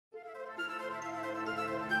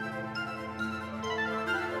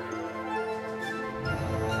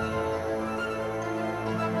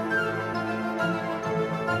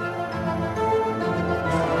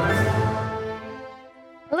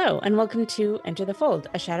and welcome to Enter the Fold,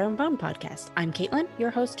 a Shadow and Bone podcast. I'm Caitlin,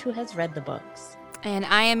 your host who has read the books. And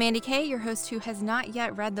I am Mandy Kay, your host who has not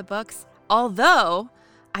yet read the books, although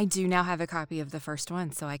I do now have a copy of the first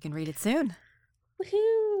one, so I can read it soon.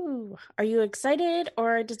 Woohoo! Are you excited,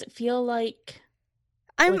 or does it feel like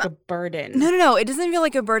a burden? No. It doesn't feel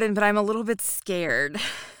like a burden, but I'm a little bit scared.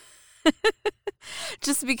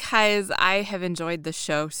 Just because I have enjoyed the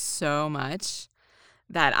show so much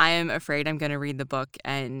that I am afraid I'm going to read the book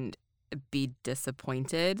and be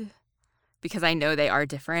disappointed because I know they are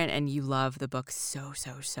different and you love the book so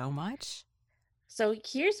much. So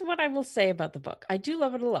here's what I will say about the book. I do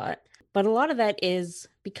love it a lot, but a lot of that is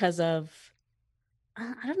because of,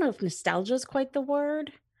 I don't know if nostalgia is quite the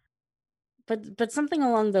word, but something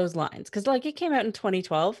along those lines. Because it came out in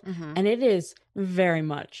 2012, and it is very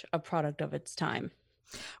much a product of its time.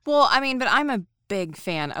 Well, I mean, but I'm a big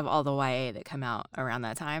fan of all the YA that come out around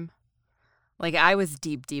that time. I was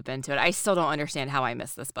deep into it. I still don't understand how I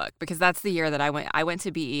missed this book because that's the year that I went. I went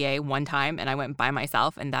to BEA one time and I went by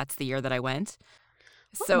myself, and that's the year that I went.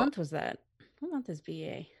 What month was that? What month is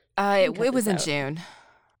BEA? It was in June.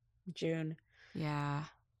 June. Yeah.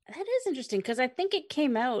 That is interesting because I think it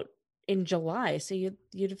came out in July, so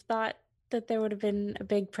you'd have thought that there would have been a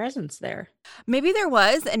big presence there. Maybe there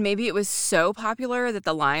was, and maybe it was so popular that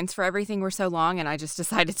the lines for everything were so long and I just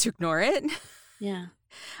decided to ignore it. Yeah.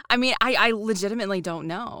 I mean, I legitimately don't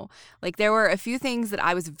know. There were a few things that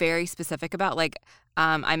I was very specific about.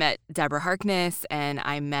 I met Deborah Harkness and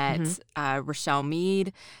I met Rochelle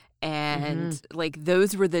Mead, and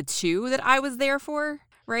those were the two that I was there for,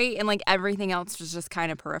 right? And everything else was just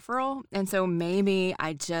kind of peripheral. And so maybe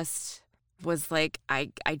I just was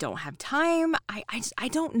I don't have time. I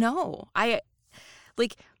don't know.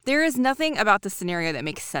 There is nothing about the scenario that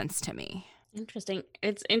makes sense to me. Interesting.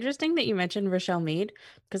 It's interesting that you mentioned Rochelle Mead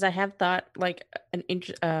because I have thought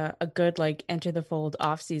a good Enter the Fold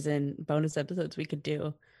off-season bonus episodes we could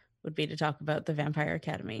do would be to talk about the Vampire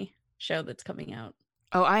Academy show that's coming out.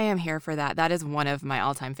 Oh, I am here for that. That is one of my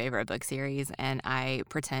all-time favorite book series, and I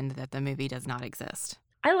pretend that the movie does not exist.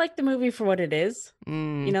 I like the movie for what it is.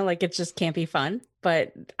 It's just campy fun,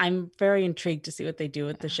 but I'm very intrigued to see what they do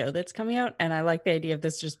with the show that's coming out. And I like the idea of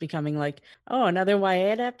this just becoming another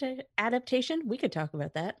YA adaptation. We could talk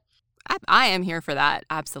about that. I am here for that.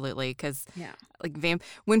 Absolutely. Because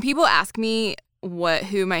when people ask me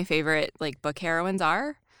who my favorite book heroines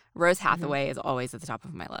are, Rose Hathaway is always at the top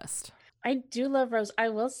of my list. I do love Rose. I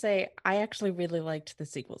will say I actually really liked the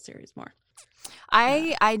sequel series more.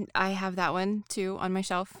 I have that one too on my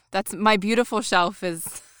shelf. That's my beautiful shelf.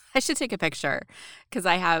 I should take a picture because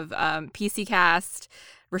I have PC Cast,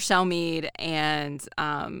 Rochelle Mead, and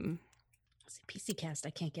PC Cast. I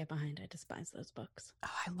can't get behind. I despise those books. Oh,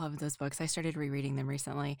 I love those books. I started rereading them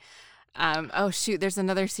recently. Oh shoot, there's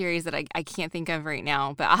another series that I can't think of right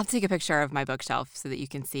now, but I'll take a picture of my bookshelf so that you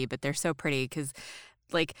can see. But they're so pretty because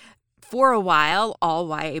for a while all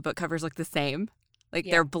YA book covers look the same.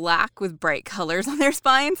 They're black with bright colors on their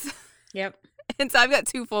spines. Yep. And so I've got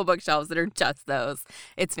 2 full bookshelves that are just those.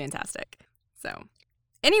 It's fantastic. So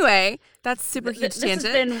anyway, that's super huge tangent.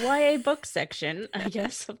 This has been YA book section, I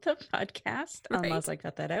guess, of the podcast. Right. Unless I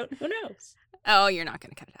cut that out. Who knows? Oh, you're not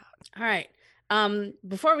going to cut it out. All right.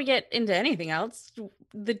 Before we get into anything else,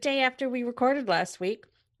 the day after we recorded last week,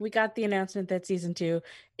 we got the announcement that season 2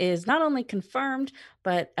 is not only confirmed,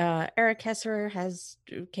 but Eric Hesserer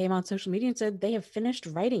came on social media and said they have finished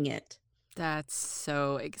writing it. That's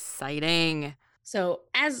so exciting. So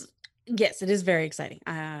yes, it is very exciting.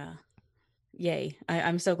 Yay.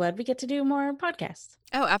 I'm so glad we get to do more podcasts.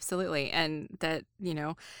 Oh, absolutely. And that,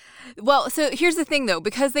 well, so here's the thing though,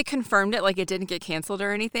 because they confirmed it, it didn't get canceled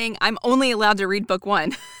or anything, I'm only allowed to read book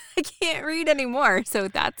 1. I can't read anymore. So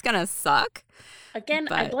that's going to suck. Again,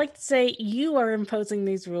 I'd like to say you are imposing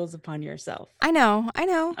these rules upon yourself. I know.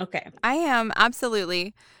 Okay. I am,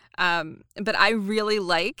 absolutely. But I really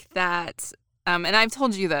like that, and I've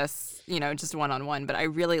told you this, just one-on-one, but I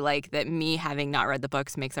really like that me having not read the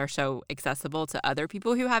books makes our show accessible to other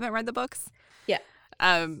people who haven't read the books. Yeah.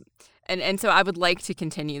 And so I would like to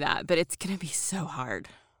continue that, but it's going to be so hard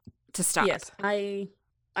to stop. Yes, I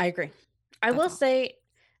agree. I will say,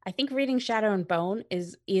 I think reading Shadow and Bone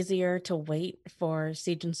is easier to wait for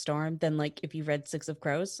Siege and Storm than if you read Six of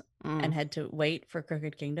Crows and had to wait for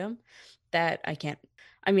Crooked Kingdom. That I can't.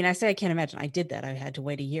 I mean, I say I can't imagine. I did that. I had to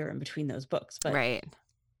wait a year in between those books, but right.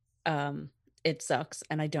 It sucks,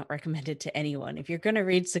 and I don't recommend it to anyone. If you're gonna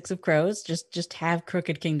read Six of Crows, just have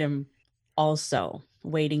Crooked Kingdom also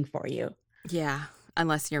waiting for you. Yeah.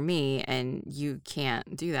 Unless you're me and you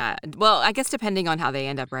can't do that. Well, I guess depending on how they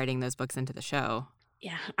end up writing those books into the show.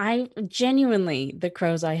 Yeah, I genuinely, The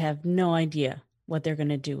Crows, I have no idea what they're going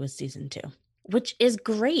to do with season 2, which is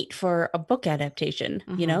great for a book adaptation,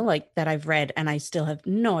 Mm-hmm. like that I've read, and I still have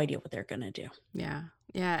no idea what they're going to do. Yeah.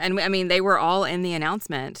 Yeah. And I mean, they were all in the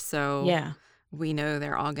announcement. So Yeah. we know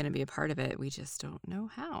they're all going to be a part of it. We just don't know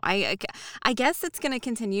how. I guess it's going to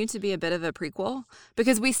continue to be a bit of a prequel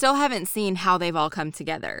because we still haven't seen how they've all come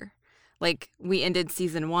together. Like, we ended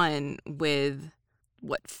season 1 with,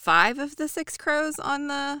 what, 5 of the 6 crows on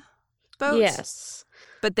the boat? Yes.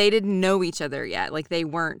 But they didn't know each other yet. Like, they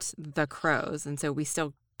weren't the crows. And so we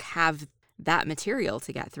still have that material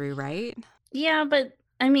to get through, right? Yeah, but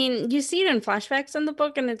I mean, you see it in flashbacks in the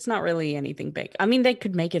book, and it's not really anything big. I mean, they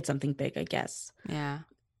could make it something big, I guess. Yeah.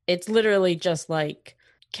 It's literally just like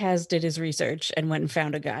Kaz did his research and went and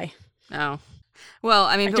found a guy. Oh. Well,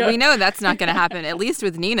 I mean, but we know that's not going to happen, at least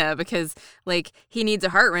with Nina, because, like, he needs a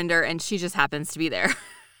heartrender and she just happens to be there.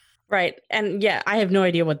 Right. And yeah, I have no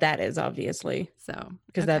idea what that is, obviously. So,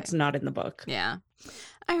 because okay. that's not in the book. Yeah.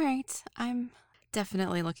 All right. I'm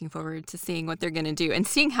definitely looking forward to seeing what they're going to do and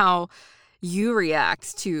seeing how you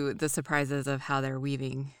react to the surprises of how they're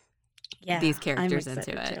weaving these characters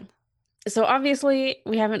into it. Too. So obviously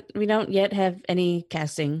we don't yet have any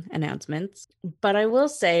casting announcements, but I will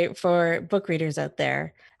say for book readers out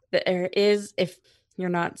there, there is, if you're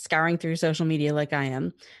not scouring through social media like I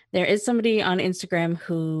am, there is somebody on Instagram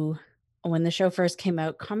who, when the show first came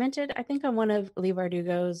out, commented, I think, on one of Leigh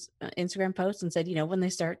Bardugo's Instagram posts and said, when they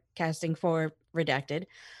start casting for Redacted,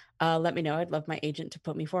 let me know. I'd love my agent to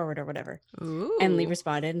put me forward or whatever. Ooh. And Leigh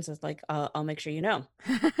responded and says, like, I'll make sure you know.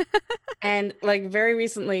 And like very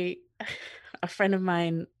recently, a friend of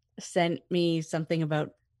mine sent me something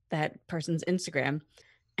about that person's Instagram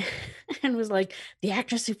and was like, the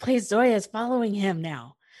actress who plays Zoya is following him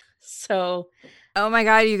now. So, oh my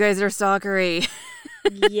God, you guys are stalkery.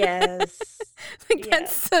 Yes. Like,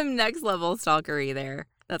 that's some next level stalkery there.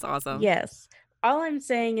 That's awesome. Yes. All I'm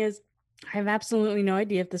saying is I have absolutely no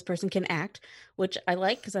idea if this person can act, which I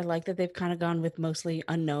like because I like that they've kind of gone with mostly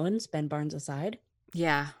unknowns, Ben Barnes aside.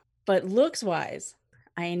 Yeah. But looks wise,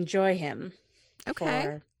 I enjoy him. Okay.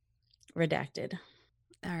 For Redacted.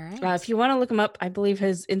 All right. If you want to look him up, I believe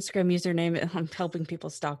his Instagram username, I'm helping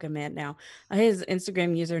people stalk him at now. His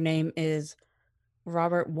Instagram username is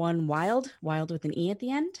Robert1Wild, Wild with an E at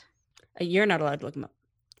the end. You're not allowed to look him up.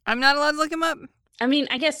 I'm not allowed to look him up? I mean,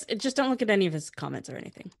 I guess just don't look at any of his comments or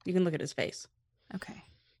anything. You can look at his face. Okay.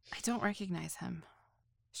 I don't recognize him.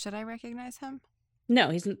 Should I recognize him?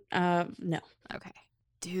 No, he's no. Okay.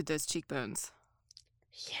 Dude, those cheekbones.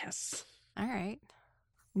 Yes. All right.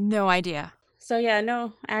 No idea. So yeah,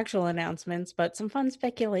 no actual announcements, but some fun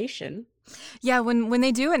speculation. Yeah, when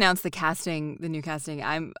they do announce the new casting,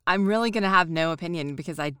 I'm really gonna have no opinion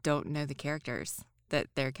because I don't know the characters that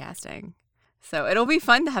they're casting. So it'll be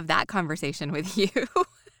fun to have that conversation with you.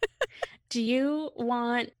 Do you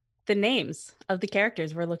want the names of the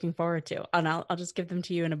characters we're looking forward to? And I'll just give them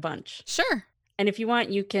to you in a bunch. Sure. And if you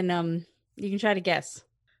want, you can try to guess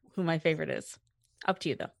who my favorite is. Up to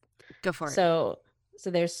you though. Go for it. So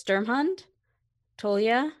there's Sturmhond,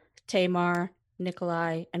 Tolia, Tamar,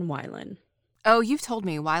 Nikolai, and Wylan. Oh, you've told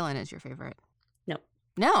me Wylan is your favorite. No.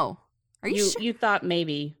 No. Are you sure? You thought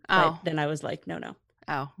maybe, but then I was like, no.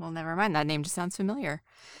 Oh, well, never mind. That name just sounds familiar.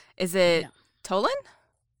 Is it Tolan?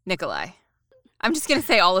 Nikolai. I'm just going to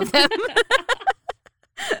say all of them.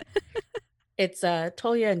 It's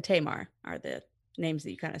Tolia and Tamar are the names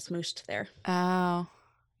that you kind of smooshed there. Oh,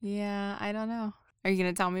 yeah. I don't know. Are you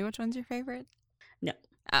going to tell me which one's your favorite? No.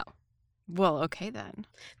 Oh. Well, okay then.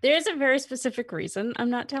 There's a very specific reason I'm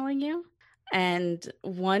not telling you. And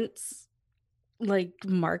once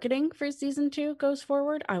marketing for season 2 goes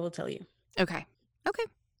forward, I will tell you. Okay.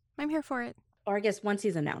 I'm here for it. Or I guess once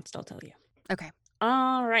he's announced, I'll tell you. Okay.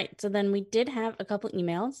 All right. So then we did have a couple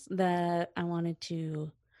emails that I wanted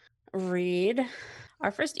to read.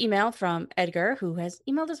 Our first email from Edgar, who has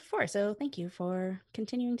emailed us before. So thank you for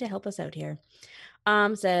continuing to help us out here.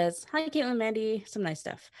 Says, hi, Caitlin and Mandy. Some nice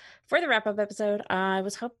stuff. For the wrap-up episode, I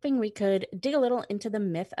was hoping we could dig a little into the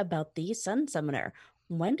myth about the Sun Summoner.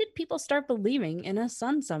 When did people start believing in a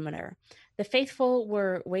Sun Summoner? The faithful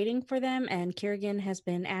were waiting for them, and Kerrigan has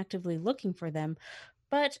been actively looking for them.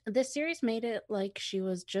 But this series made it like she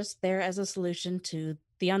was just there as a solution to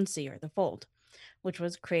the Unseer, the Fold, which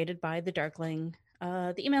was created by the Darkling.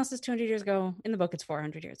 The email says 200 years ago. In the book, it's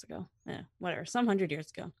 400 years ago. Whatever, some 100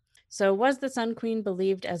 years ago. So was the Sun Queen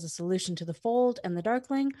believed as a solution to the Fold and the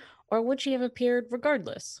Darkling, or would she have appeared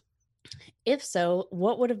regardless? If so,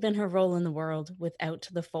 what would have been her role in the world without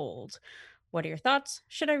the Fold? What are your thoughts?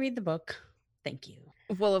 Should I read the book? Thank you.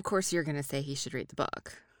 Well, of course you're going to say he should read the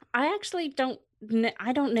book. I actually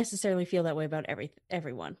I don't necessarily feel that way about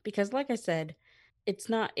everyone because like I said,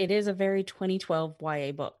 it is a very 2012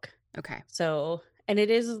 YA book. Okay. So, and it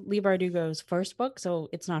is Leigh Bardugo's first book, so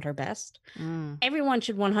it's not her best. Mm. Everyone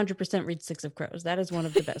should 100% read Six of Crows. That is one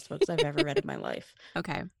of the best books I've ever read in my life.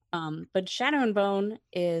 Okay. But Shadow and Bone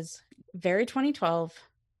is very 2012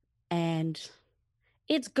 and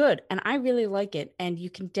it's good and I really like it and you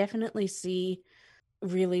can definitely see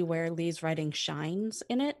really where Leigh's writing shines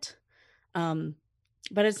in it. Um,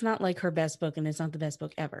 but it's not like her best book and it's not the best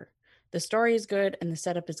book ever. The story is good and the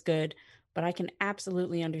setup is good, but I can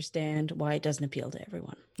absolutely understand why it doesn't appeal to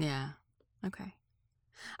everyone. Yeah. Okay.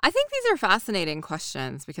 I think these are fascinating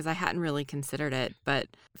questions because I hadn't really considered it. But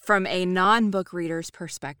from a non-book reader's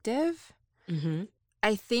perspective, Mm-hmm.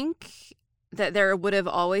 I think that there would have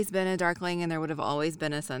always been a Darkling and there would have always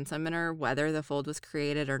been a Sun Summoner, whether the fold was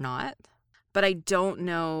created or not. But I don't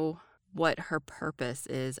know what her purpose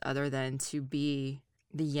is other than to be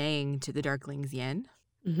the yang to the Darkling's yin.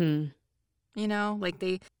 Mm-hmm. You know, like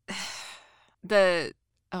the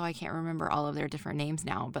I can't remember all of their different names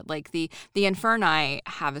now, but like the Inferni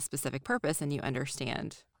have a specific purpose and you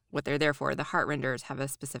understand what they're there for. The Heartrenders have a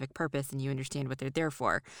specific purpose and you understand what they're there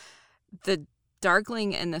for. The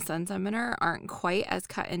Darkling and the Sun Summoner aren't quite as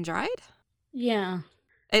cut and dried, Yeah.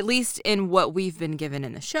 at least in what we've been given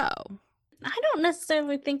in the show. I don't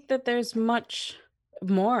necessarily think that there's much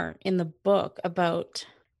more in the book about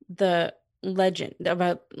the legend,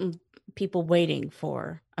 about people waiting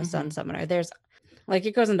for a Sun Summoner. There's like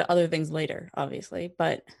it goes into other things later, obviously,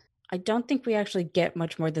 but I don't think we actually get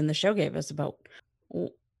much more than the show gave us about.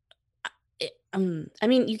 I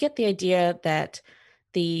mean, you get the idea that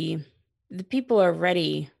the people are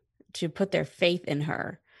ready to put their faith in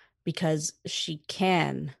her because she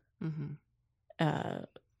can. Mm-hmm.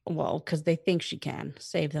 Well, because they think she can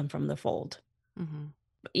save them from the fold. Mm-hmm.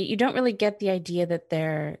 You don't really get the idea that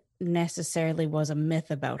there necessarily was a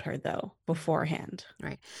myth about her, though, beforehand.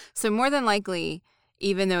 Right. So more than likely,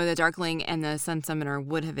 even though the Darkling and the Sun Summoner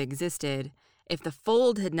would have existed, if the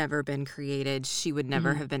fold had never been created, she would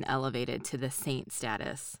never have been elevated to the saint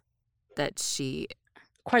status that she...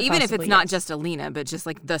 Quite even possibly, if it's not yes. just Alina, but just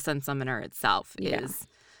like the Sun Summoner itself is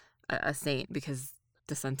a saint because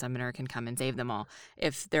the Sun Summoner can come and save them all.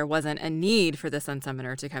 If there wasn't a need for the Sun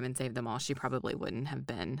Summoner to come and save them all, she probably wouldn't have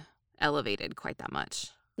been elevated quite that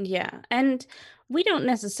much. Yeah, and we don't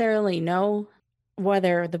necessarily know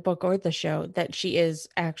whether the book or the show that she is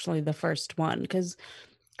actually the first one, because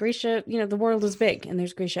Grisha, the world is big and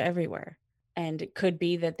there's Grisha everywhere. And it could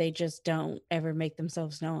be that they just don't ever make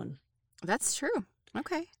themselves known. That's true.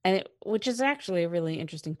 Okay. And which is actually a really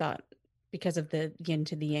interesting thought because of the yin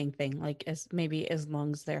to the yang thing. Like as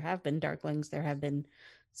long as there have been Darklings, there have been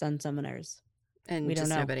Sun Summoners. And we don't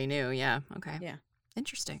know. Nobody knew. Yeah. Okay. Yeah.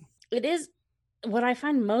 Interesting. It is. What I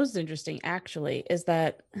find most interesting actually is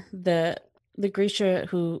that the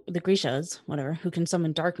Grishas, whatever, who can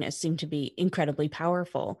summon darkness seem to be incredibly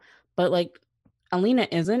powerful. But like Alina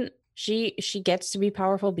isn't. She gets to be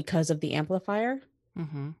powerful because of the amplifier.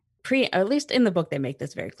 Mm-hmm. At least in the book they make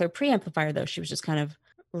this very clear. Pre-amplifier though, she was just kind of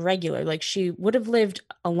regular. Like she would have lived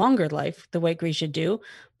a longer life the way Grisha do,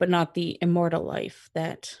 but not the immortal life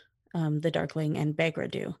that the Darkling and Baghra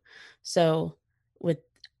do. So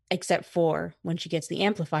except for when she gets the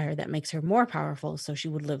amplifier that makes her more powerful, so she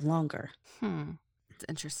would live longer. It's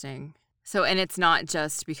interesting. So, and it's not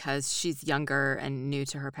just because she's younger and new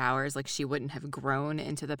to her powers, like she wouldn't have grown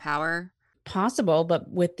into the power? Possible, but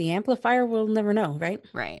with the amplifier, we'll never know, right?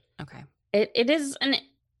 Right. Okay. It is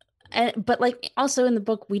but like also in the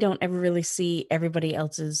book, we don't ever really see everybody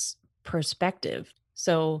else's perspective.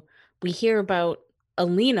 So we hear about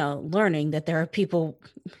Alina learning that there are people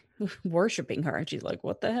worshiping her, and she's like,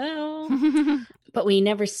 "What the hell?" But we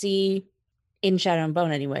never see in Shadow and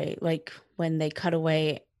Bone anyway, like when they cut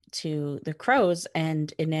away to the crows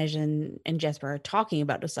and Inej and Jesper are talking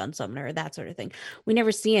about a Sun Summoner, that sort of thing. We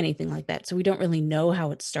never see anything like that. So we don't really know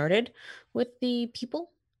how it started with the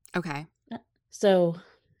people. Okay. So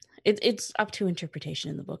it's up to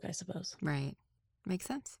interpretation in the book, I suppose. Right. Makes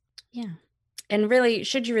sense. Yeah. And really,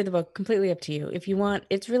 should you read the book, completely up to you. If you want,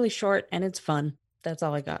 it's really short and it's fun. That's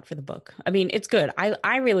all I got for the book. I mean, it's good.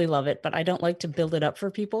 I really love it, but I don't like to build it up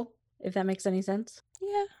for people, if that makes any sense.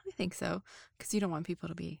 Yeah, I think so. Because you don't want people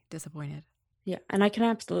to be disappointed. Yeah, and I can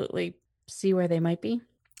absolutely see where they might be.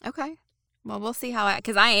 Okay. Well, we'll see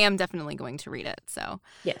because I am definitely going to read it. So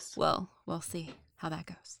yes, we'll see how that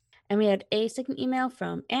goes. And we had a second email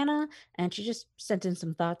from Anna, and she just sent in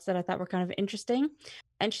some thoughts that I thought were kind of interesting.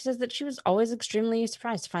 And she says that she was always extremely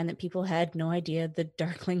surprised to find that people had no idea the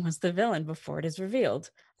Darkling was the villain before it is revealed.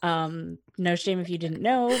 No shame if you didn't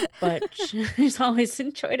know, but she's always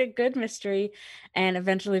enjoyed a good mystery and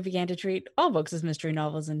eventually began to treat all books as mystery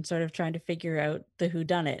novels and sort of trying to figure out the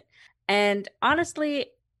whodunit. And honestly,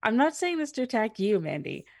 I'm not saying this to attack you,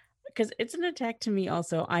 Mandy, because it's an attack to me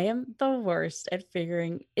also. I am the worst at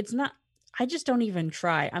figuring it's not. I just don't even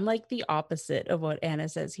try. I'm like the opposite of what Anna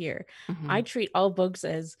says here. I Mhm. treat all books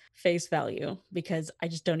as face value because I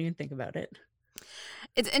just don't even think about it.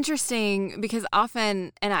 It's interesting because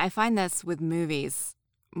often, and I find this with movies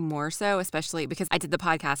more so, especially because I did the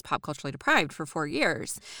podcast Pop Culturally Deprived for 4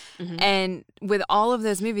 years. Hmm. And with all of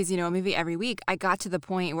those movies, a movie every week, I got to the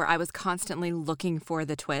point where I was constantly looking for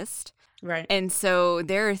the twist. Right. And so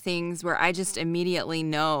there are things where I just immediately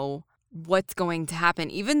know what's going to happen,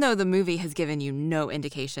 even though the movie has given you no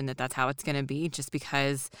indication that that's how it's going to be, just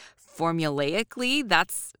because formulaically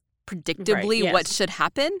that's Right. predictably what Yes. should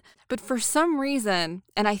happen. But for some reason,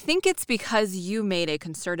 and I think it's because you made a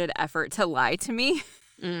concerted effort to lie to me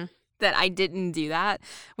Mm. that I didn't do that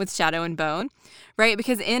with Shadow and Bone, right?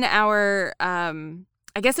 Because in our,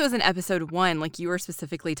 I guess it was in episode 1, like you were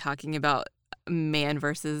specifically talking about man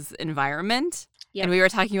versus environment. And Yep. we were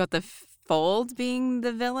talking about the fold being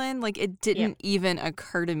the villain. Like it Yep. didn't even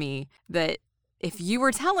occur to me that if you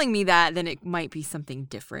were telling me that, then it might be something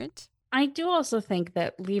different. I do also think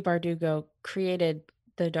that Lee Bardugo created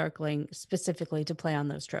the Darkling specifically to play on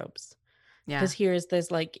those tropes. Yeah. Because here's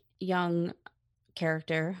this like young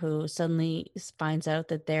character who suddenly finds out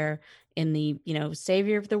that they're in the,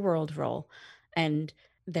 savior of the world role. And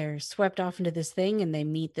they're swept off into this thing and they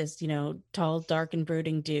meet this, tall, dark, and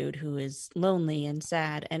brooding dude who is lonely and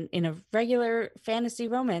sad. And in a regular fantasy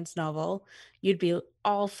romance novel, you'd be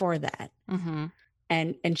all for that. Mm-hmm.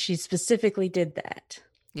 And she specifically did that.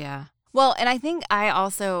 Yeah. Well, and I think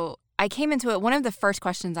I came into it. One of the first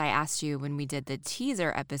questions I asked you when we did the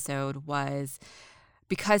teaser episode was,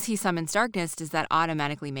 because he summons darkness, does that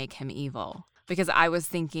automatically make him evil? Because I was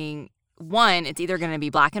thinking, one, it's either going to be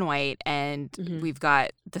black and white, and Mhm. we've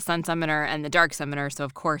got the sun summoner and the dark summoner, so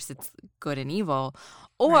of course it's good and evil.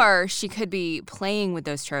 Right. Or she could be playing with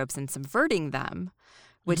those tropes and subverting them,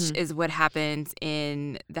 which Mhm. is what happens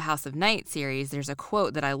in the House of Night series. There's a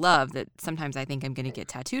quote that I love that sometimes I think I'm going to get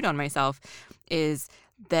tattooed on myself, is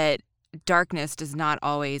that darkness does not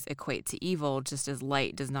always equate to evil, just as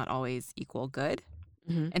light does not always equal good.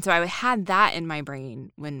 Mhm. And so I had that in my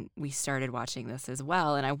brain when we started watching this as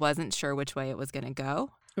well, and I wasn't sure which way it was going to go.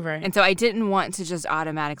 Right. And so I didn't want to just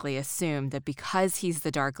automatically assume that because he's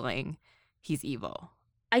the Darkling, he's evil.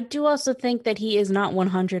 I do also think that he is not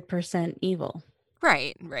 100% evil.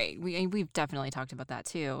 Right. We've definitely talked about that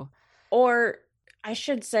too. Or I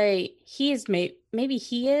should say he is maybe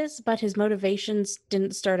he is, but his motivations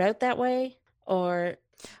didn't start out that way. Or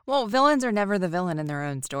Well, villains are never the villain in their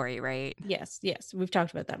own story, right? yes, we've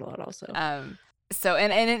talked about that a lot also. So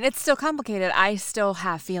and it's still complicated. I still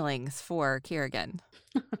have feelings for Kiergan.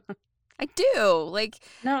 I do. Like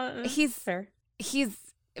No, he's fair. he's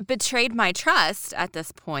betrayed my trust at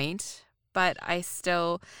this point, but I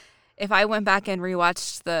still, if I went back and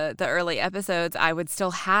rewatched the early episodes, I would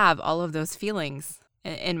still have all of those feelings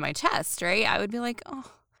in my chest, right? I would be like,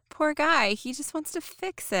 oh, poor guy. He just wants to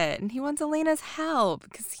fix it, and he wants Elena's help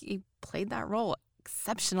because he played that role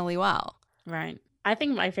exceptionally well. Right. I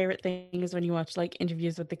think my favorite thing is when you watch like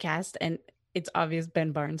interviews with the cast and it's obvious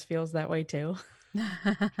Ben Barnes feels that way too.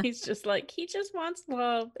 He's just like, he just wants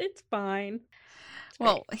love. It's fine. It's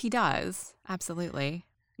Well, great. he does. Absolutely.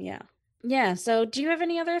 Yeah. Yeah. So do you have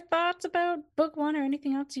any other thoughts about book 1 or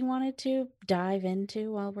anything else you wanted to dive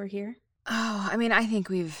into while we're here? Oh, I mean, I think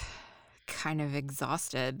we've kind of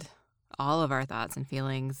exhausted all of our thoughts and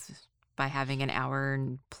feelings by having an hour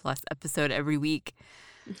and plus episode every week.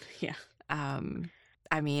 Yeah.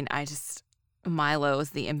 I mean, Milo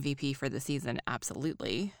is the MVP for the season.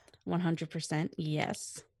 Absolutely. 100%.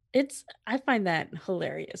 Yes. I find that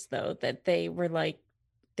hilarious though, that they were like,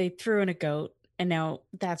 they threw in a goat and now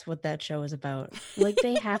that's what that show is about. Like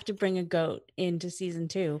they have to bring a goat into season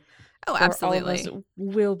 2 Oh, or all of us absolutely.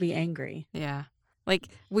 will be angry. Yeah. Like,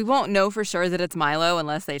 we won't know for sure that it's Milo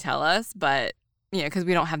unless they tell us, but, because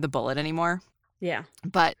we don't have the bullet anymore. Yeah.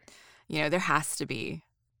 But, there has to be.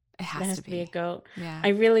 It There has has to to be a be. goat. Yeah.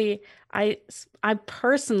 I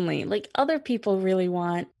personally, like other people really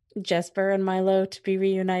want Jesper and Milo to be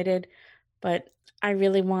reunited, but I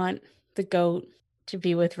really want the goat to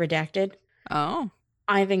be with Redacted. Oh.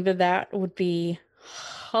 I think that would be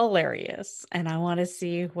hilarious, and I want to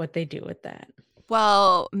see what they do with that.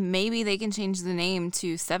 Well, maybe they can change the name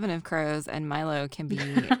to Seven of Crows and Milo can be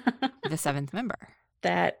the 7th member.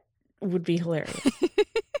 That would be hilarious.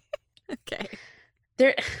 Okay.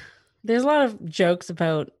 There There's a lot of jokes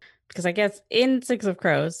about, because I guess in Six of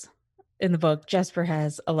Crows, in the book, Jesper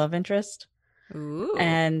has a love interest. Ooh.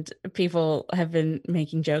 And people have been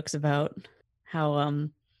making jokes about how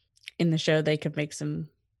in the show they could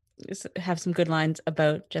have some good lines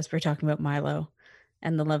about Jesper talking about Milo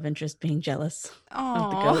and the love interest being jealous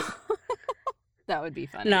of the goat, Oh, that would be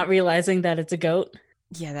not funny. realizing that it's a goat.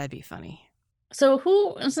 Yeah, that'd be funny. So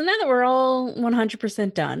now that we're all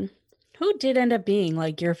 100% done, who did end up being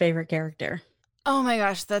like your favorite character Oh my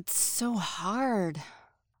gosh, that's so hard.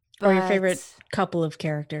 or your favorite But couple of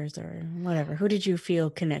characters or whatever? Who did you feel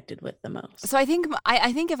connected with the most? so I think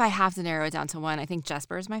if I have to narrow it down to one, I think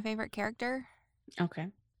Jesper is my favorite character. Okay.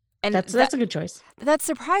 And That's a good choice. that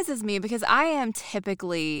surprises me because I am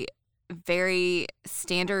typically very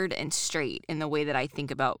standard and straight in the way that I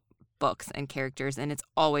think about books and characters, and it's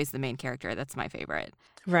always the main character that's my favorite.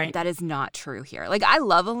 Right. That is not true here. Like, I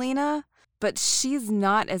love Alina, but she's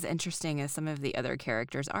not as interesting as some of the other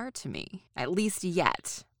characters are to me, at least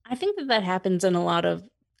yet. I think that happens in a lot of,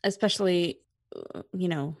 especially,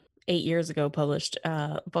 8 years ago published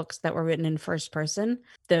books that were written in first person.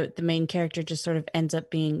 The main character just sort of ends up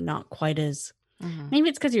being not quite as, maybe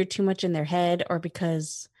it's because you're too much in their head or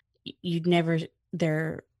because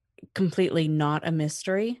they're completely not a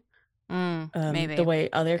mystery. Maybe. The way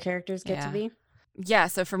other characters get to Yeah. be. Yeah,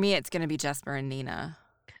 so for me, it's going to be Jesper and Nina.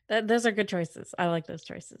 Those are good choices. I like those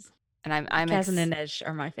choices. And I'm Kazan and Nej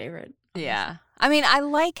are my favorite. Yeah. I mean, I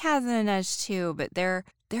like Kazan and Nej too, but they're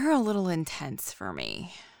a little intense for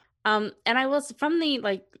me. And I was from the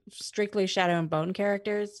like strictly Shadow and Bone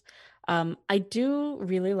characters. I do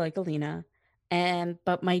really like Alina,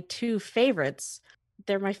 but my two favorites,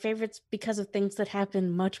 they're my favorites because of things that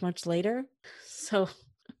happen much, much later. So,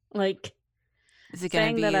 like, Is it going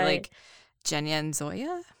saying to that be I like Genya and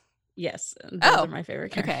Zoya? yes, those Oh, are my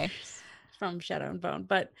favorite okay. characters from Shadow and Bone.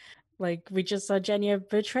 But like, we just saw Genya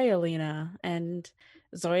betray Alina, and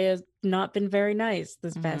Zoya's not been very nice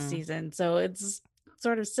this past season. So it's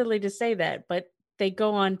sort of silly to say that, but they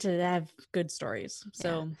go on to have good stories.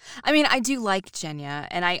 So I mean, I do like Genya,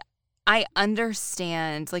 and I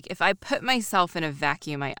understand, like, if I put myself in a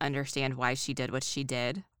vacuum, I understand why she did what she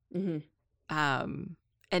did.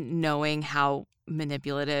 And knowing how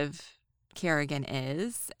manipulative Kerrigan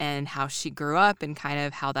is and how she grew up and kind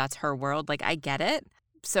of how that's her world, like, I get it.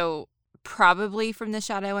 So probably from the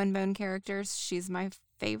Shadow and Bone characters, she's my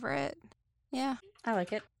favorite. Yeah. I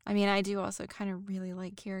like it. I mean, I do also kind of really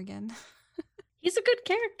like Kerrigan. He's a good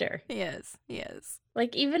character. He is.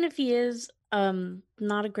 Like, even if he is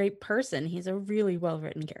not a great person, he's a really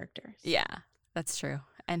well-written character. Yeah, that's true.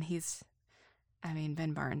 And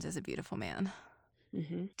Ben Barnes is a beautiful man.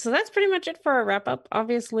 So that's pretty much it for our wrap-up.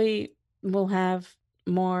 Obviously, we'll have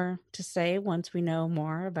more to say once we know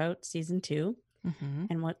more about season 2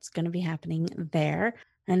 and what's going to be happening there.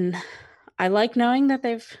 And I like knowing that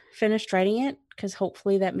they've finished writing it because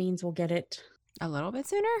hopefully that means we'll get it a little bit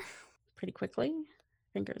sooner, pretty quickly.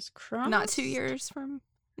 Fingers crossed. Not 2 years from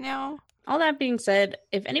now. All that being said,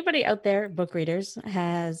 if anybody out there, book readers,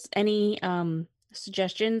 has any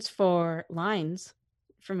suggestions for lines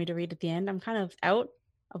for me to read at the end, I'm kind of out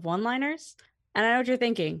of one-liners. And I know what you're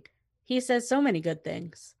thinking. He says so many good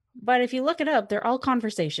things. But if you look it up, they're all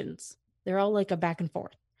conversations. They're all like a back and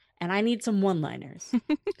forth. And I need some one-liners.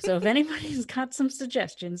 So if anybody's got some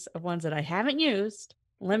suggestions of ones that I haven't used,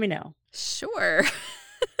 let me know. Sure.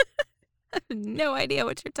 I have no idea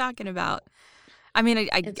what you're talking about. I mean,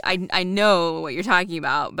 I know what you're talking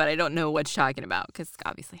about, but I don't know what you're talking about because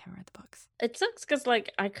obviously I haven't read the books. It sucks because,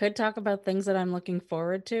 like, I could talk about things that I'm looking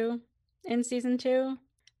forward to in season 2,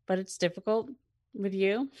 but it's difficult with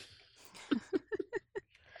you.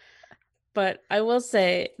 But I will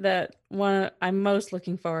say that one I'm most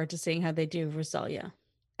looking forward to seeing how they do Rosalia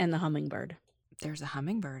and the hummingbird. There's a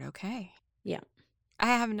hummingbird, okay. Yeah. I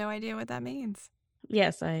have no idea what that means.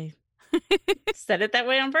 Yes, I said it that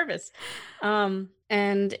way on purpose. And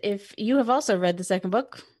if you have also read the second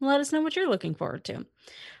book, let us know what you're looking forward to.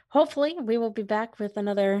 Hopefully, we will be back with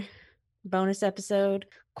another bonus episode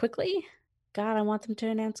quickly. God, I want them to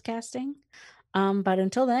announce casting. But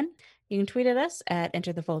until then, you can tweet at us at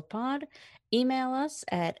EnterTheFoldPod, email us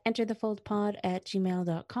at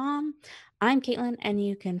enterthefoldpod@gmail.com. I'm Caitlin, and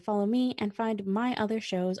you can follow me and find my other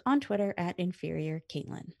shows on Twitter at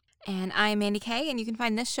InferiorCaitlin. And I'm Mandy Kay, and you can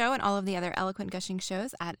find this show and all of the other Eloquent Gushing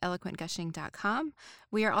shows at eloquentgushing.com.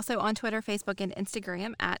 We are also on Twitter, Facebook, and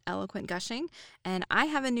Instagram at Eloquent Gushing. And I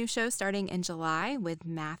have a new show starting in July with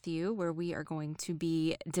Matthew, where we are going to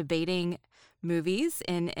be debating movies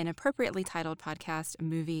in an appropriately titled podcast,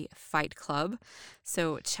 Movie Fight Club.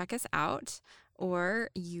 So check us out. or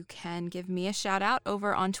you can give me a shout out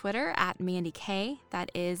over on Twitter at Mandy Kay.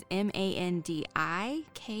 That is MandiKaye.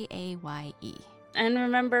 And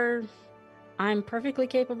remember, I'm perfectly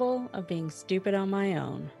capable of being stupid on my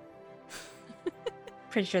own.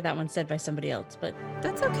 Pretty sure that one's said by somebody else, but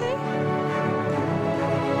that's okay.